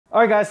All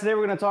right guys, today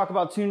we're gonna talk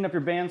about tuning up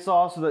your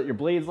bandsaw so that your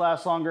blades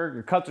last longer,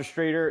 your cuts are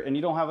straighter, and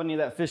you don't have any of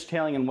that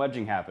fishtailing and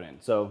wedging happening.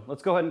 So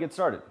let's go ahead and get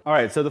started. All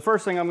right, so the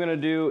first thing I'm gonna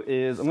do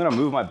is I'm gonna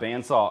move my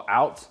bandsaw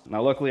out.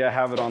 Now luckily I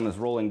have it on this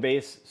rolling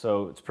base,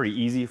 so it's pretty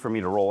easy for me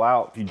to roll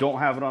out. If you don't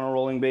have it on a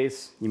rolling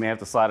base, you may have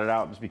to slide it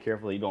out. Just be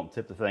careful that you don't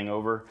tip the thing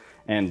over.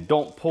 And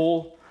don't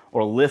pull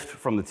or lift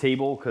from the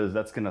table because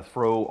that's gonna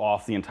throw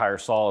off the entire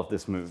saw if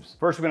this moves.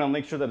 First, we're gonna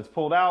make sure that it's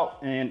pulled out,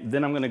 and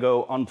then I'm gonna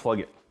go unplug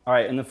it. All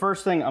right, and the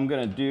first thing I'm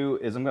gonna do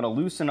is I'm gonna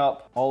loosen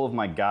up all of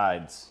my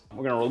guides.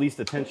 We're gonna release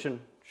the tension.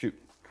 Shoot.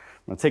 I'm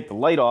gonna take the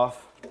light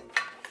off,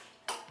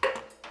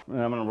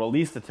 and I'm gonna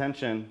release the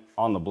tension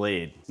on the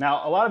blade.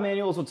 Now, a lot of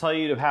manuals will tell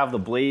you to have the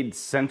blade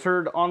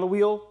centered on the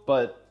wheel,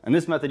 but in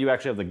this method, you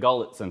actually have the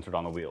gullet centered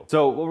on the wheel.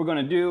 So what we're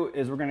gonna do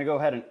is we're gonna go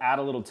ahead and add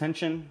a little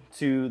tension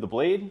to the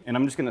blade, and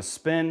I'm just gonna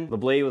spin the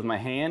blade with my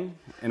hand,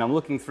 and I'm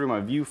looking through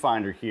my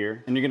viewfinder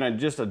here, and you're gonna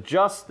just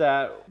adjust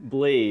that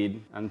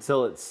blade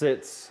until it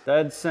sits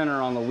dead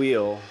center on the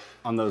wheel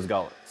on those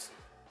gullets.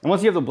 And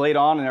once you have the blade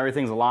on and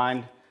everything's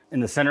aligned in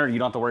the center, you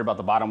don't have to worry about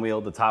the bottom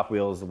wheel. The top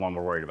wheel is the one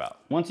we're worried about.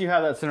 Once you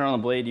have that center on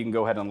the blade, you can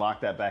go ahead and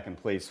lock that back in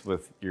place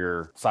with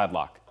your side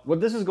lock. What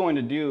this is going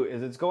to do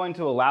is it's going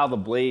to allow the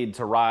blade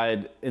to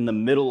ride in the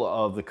middle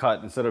of the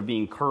cut instead of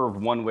being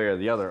curved one way or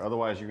the other.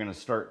 Otherwise, you're gonna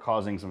start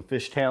causing some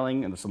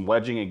fishtailing and some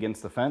wedging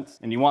against the fence.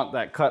 And you want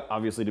that cut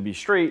obviously to be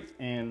straight,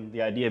 and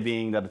the idea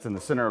being that it's in the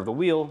center of the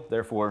wheel,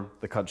 therefore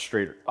the cut's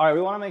straighter. All right,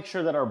 we wanna make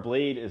sure that our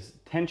blade is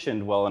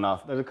tensioned well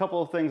enough. There's a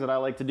couple of things that I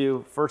like to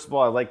do. First of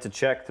all, I like to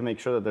check to make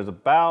sure that there's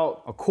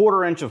about a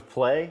 1/4 inch of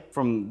play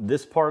from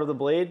this part of the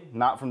blade,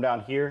 not from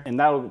down here. And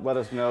that'll let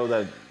us know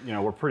that, you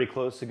know, we're pretty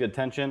close to good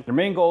tension. Your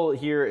main goal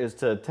here is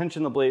to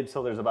tension the blade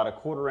so there's about a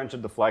 1/4 inch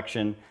of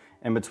deflection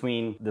in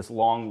between this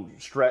long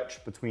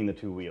stretch between the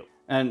two wheels.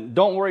 And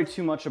don't worry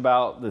too much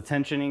about the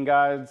tensioning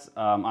guides.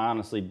 I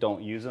honestly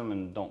don't use them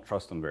and don't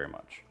trust them very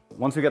much.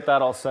 Once we get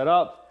that all set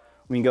up,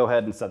 we can go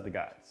ahead and set the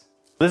guides.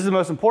 This is the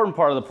most important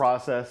part of the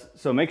process,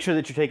 so make sure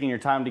that you're taking your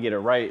time to get it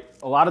right.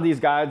 A lot of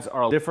these guides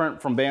are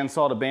different from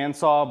bandsaw to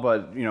bandsaw,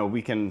 but you know,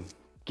 we can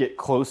get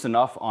close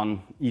enough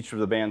on each of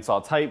the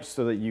bandsaw types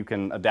so that you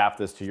can adapt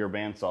this to your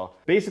bandsaw.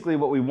 Basically,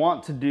 what we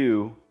want to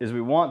do is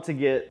we want to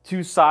get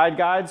 2 side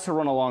guides to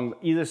run along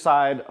either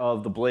side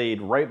of the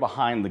blade right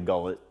behind the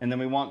gullet, and then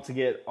we want to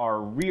get our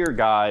rear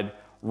guide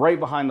right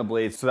behind the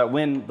blade so that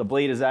when the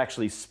blade is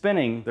actually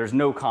spinning, there's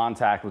no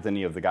contact with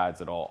any of the guides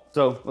at all.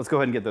 So let's go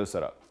ahead and get those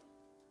set up.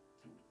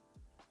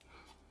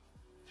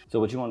 So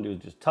what you want to do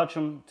is just touch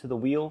them to the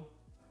wheel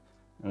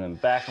and then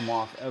back them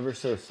off ever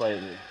so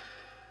slightly.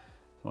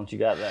 Once you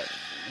got that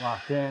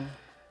locked in,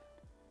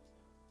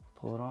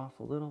 pull it off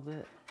a little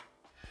bit.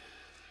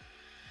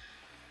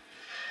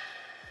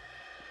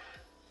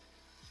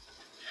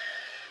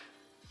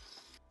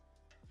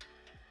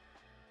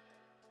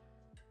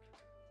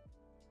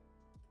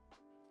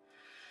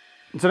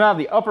 So now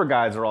the upper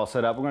guides are all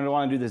set up, we're going to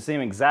want to do the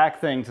same exact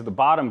thing to the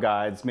bottom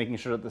guides, making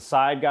sure that the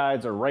side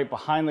guides are right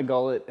behind the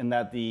gullet and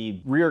that the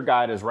rear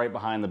guide is right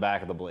behind the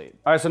back of the blade.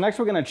 All right, so next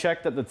we're going to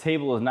check that the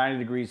table is 90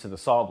 degrees to the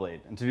saw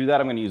blade. And to do that,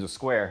 I'm going to use a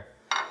square.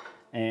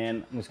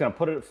 And I'm just going to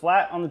put it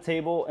flat on the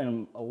table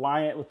and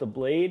align it with the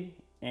blade.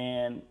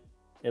 And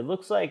it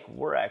looks like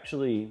we're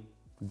actually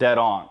dead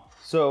on.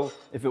 So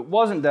if it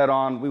wasn't dead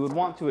on, we would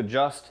want to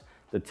adjust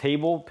the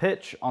table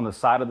pitch on the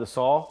side of the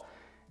saw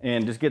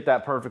and just get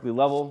that perfectly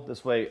level.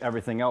 This way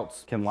everything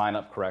else can line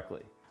up correctly.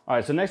 All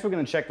right, so next we're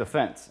gonna check the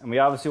fence. And we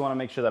obviously wanna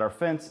make sure that our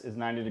fence is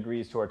 90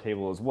 degrees to our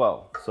table as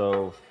well.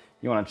 So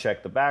you wanna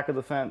check the back of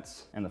the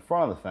fence and the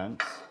front of the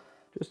fence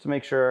just to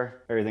make sure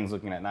everything's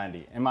looking at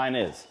 90, and mine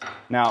is.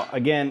 Now,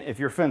 again, if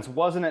your fence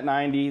wasn't at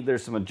 90,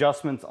 there's some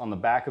adjustments on the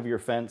back of your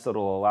fence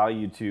that'll allow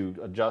you to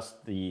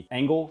adjust the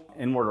angle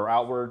inward or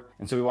outward.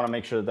 And so we wanna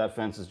make sure that that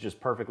fence is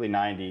just perfectly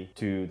 90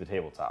 to the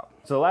tabletop.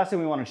 So the last thing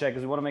we wanna check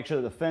is we wanna make sure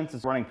that the fence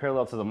is running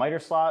parallel to the miter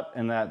slot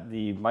and that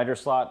the miter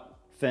slot,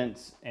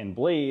 fence, and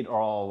blade are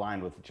all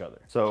aligned with each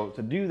other. So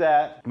to do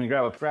that, I'm gonna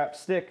grab a strap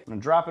stick, I'm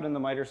gonna drop it in the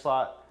miter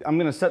slot. I'm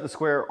gonna set the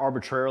square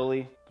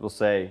arbitrarily, we'll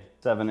say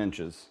 7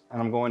 inches. And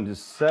I'm going to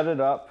set it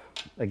up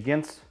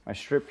against my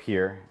strip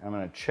here. And I'm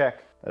gonna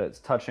check that it's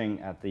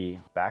touching at the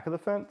back of the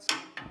fence.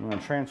 I'm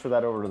gonna transfer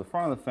that over to the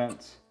front of the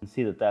fence and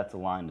see that that's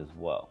aligned as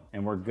well.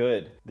 And we're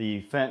good. The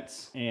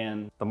fence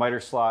and the miter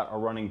slot are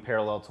running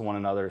parallel to one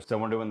another. So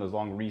when we're doing those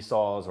long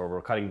resaws or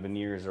we're cutting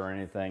veneers or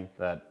anything,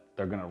 that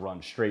they're gonna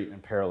run straight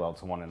and parallel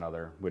to one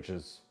another, which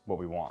is what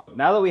we want.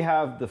 Now that we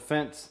have the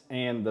fence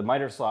and the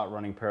miter slot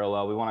running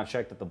parallel, we wanna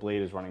check that the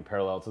blade is running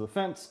parallel to the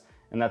fence,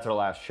 and that's our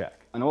last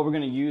check. And what we're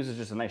gonna use is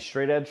just a nice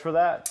straight edge for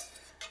that.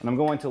 And I'm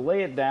going to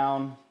lay it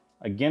down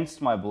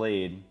against my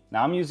blade.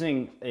 Now I'm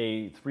using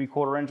a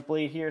 3/4 inch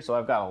blade here, so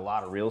I've got a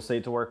lot of real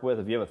estate to work with.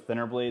 If you have a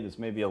thinner blade, this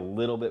may be a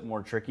little bit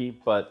more tricky,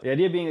 but the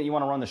idea being that you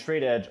wanna run the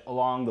straight edge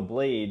along the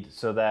blade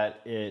so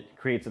that it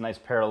creates a nice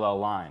parallel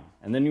line.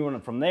 And then you want to,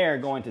 from there,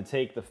 going to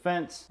take the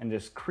fence and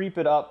just creep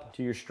it up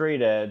to your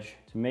straight edge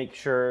to make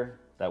sure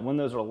that when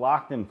those are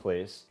locked in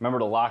place, remember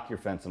to lock your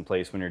fence in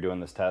place when you're doing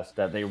this test,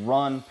 that they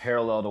run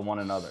parallel to one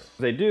another. If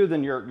they do,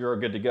 then you're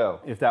good to go.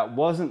 If that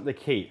wasn't the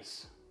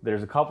case,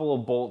 there's a couple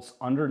of bolts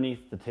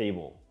underneath the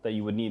table that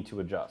you would need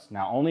to adjust.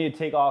 Now, only to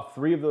take off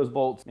 3 of those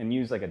bolts and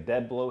use like a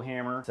dead blow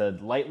hammer to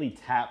lightly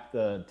tap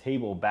the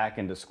table back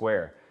into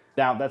square.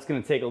 Now, that's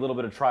gonna take a little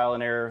bit of trial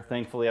and error.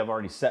 Thankfully, I've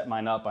already set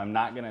mine up. I'm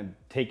not gonna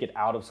take it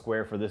out of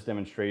square for this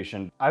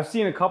demonstration. I've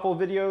seen a couple of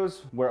videos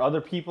where other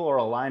people are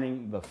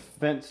aligning the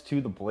fence to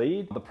the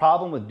blade. The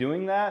problem with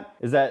doing that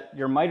is that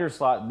your miter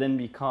slot then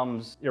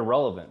becomes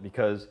irrelevant,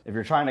 because if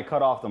you're trying to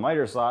cut off the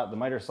miter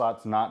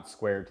slot's not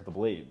square to the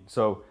blade.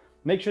 So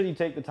make sure that you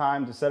take the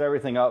time to set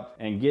everything up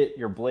and get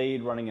your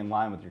blade running in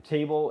line with your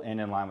table and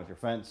in line with your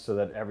fence so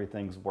that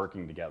everything's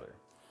working together.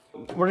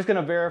 We're just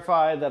gonna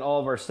verify that all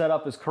of our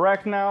setup is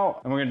correct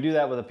now, and we're gonna do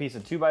that with a piece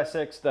of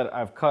 2x6 that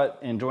I've cut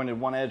and jointed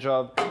one edge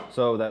of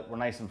so that we're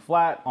nice and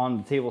flat on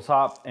the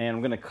tabletop. And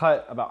I'm gonna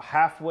cut about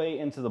halfway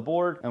into the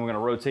board, and we're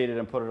gonna rotate it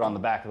and put it on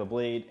the back of the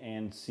blade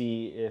and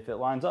see if it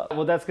lines up.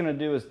 What that's gonna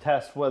do is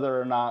test whether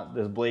or not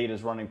this blade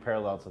is running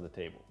parallel to the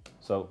table.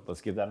 So let's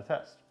give that a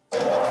test.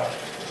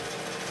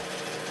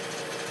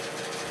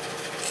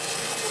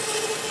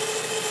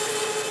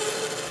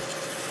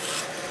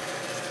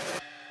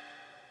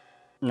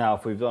 Now,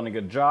 if we've done a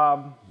good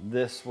job,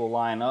 this will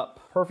line up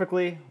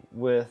perfectly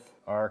with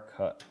our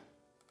cut.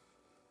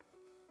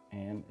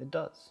 And it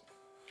does.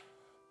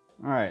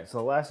 All right, so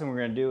the last thing we're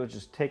gonna do is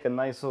just take a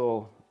nice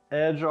little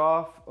edge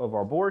off of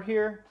our board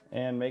here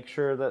and make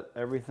sure that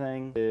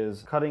everything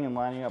is cutting and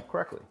lining up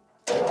correctly.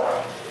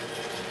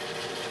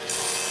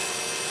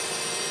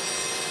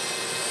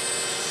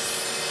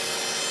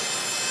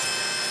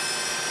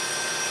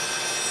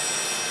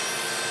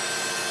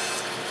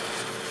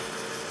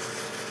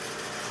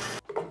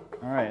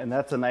 All right, and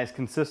that's a nice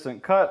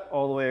consistent cut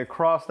all the way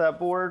across that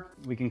board.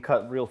 We can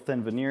cut real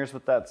thin veneers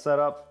with that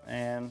setup,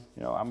 and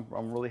you know,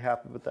 I'm really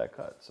happy with that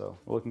cut, so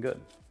we're looking good.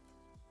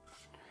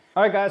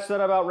 All right guys, so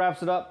that about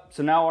wraps it up.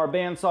 So now our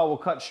bandsaw will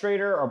cut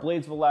straighter, our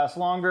blades will last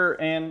longer,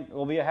 and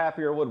we'll be a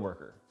happier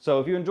woodworker. So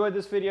if you enjoyed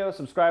this video,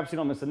 subscribe so you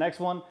don't miss the next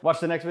one. Watch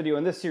the next video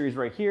in this series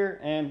right here,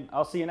 and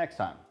I'll see you next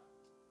time.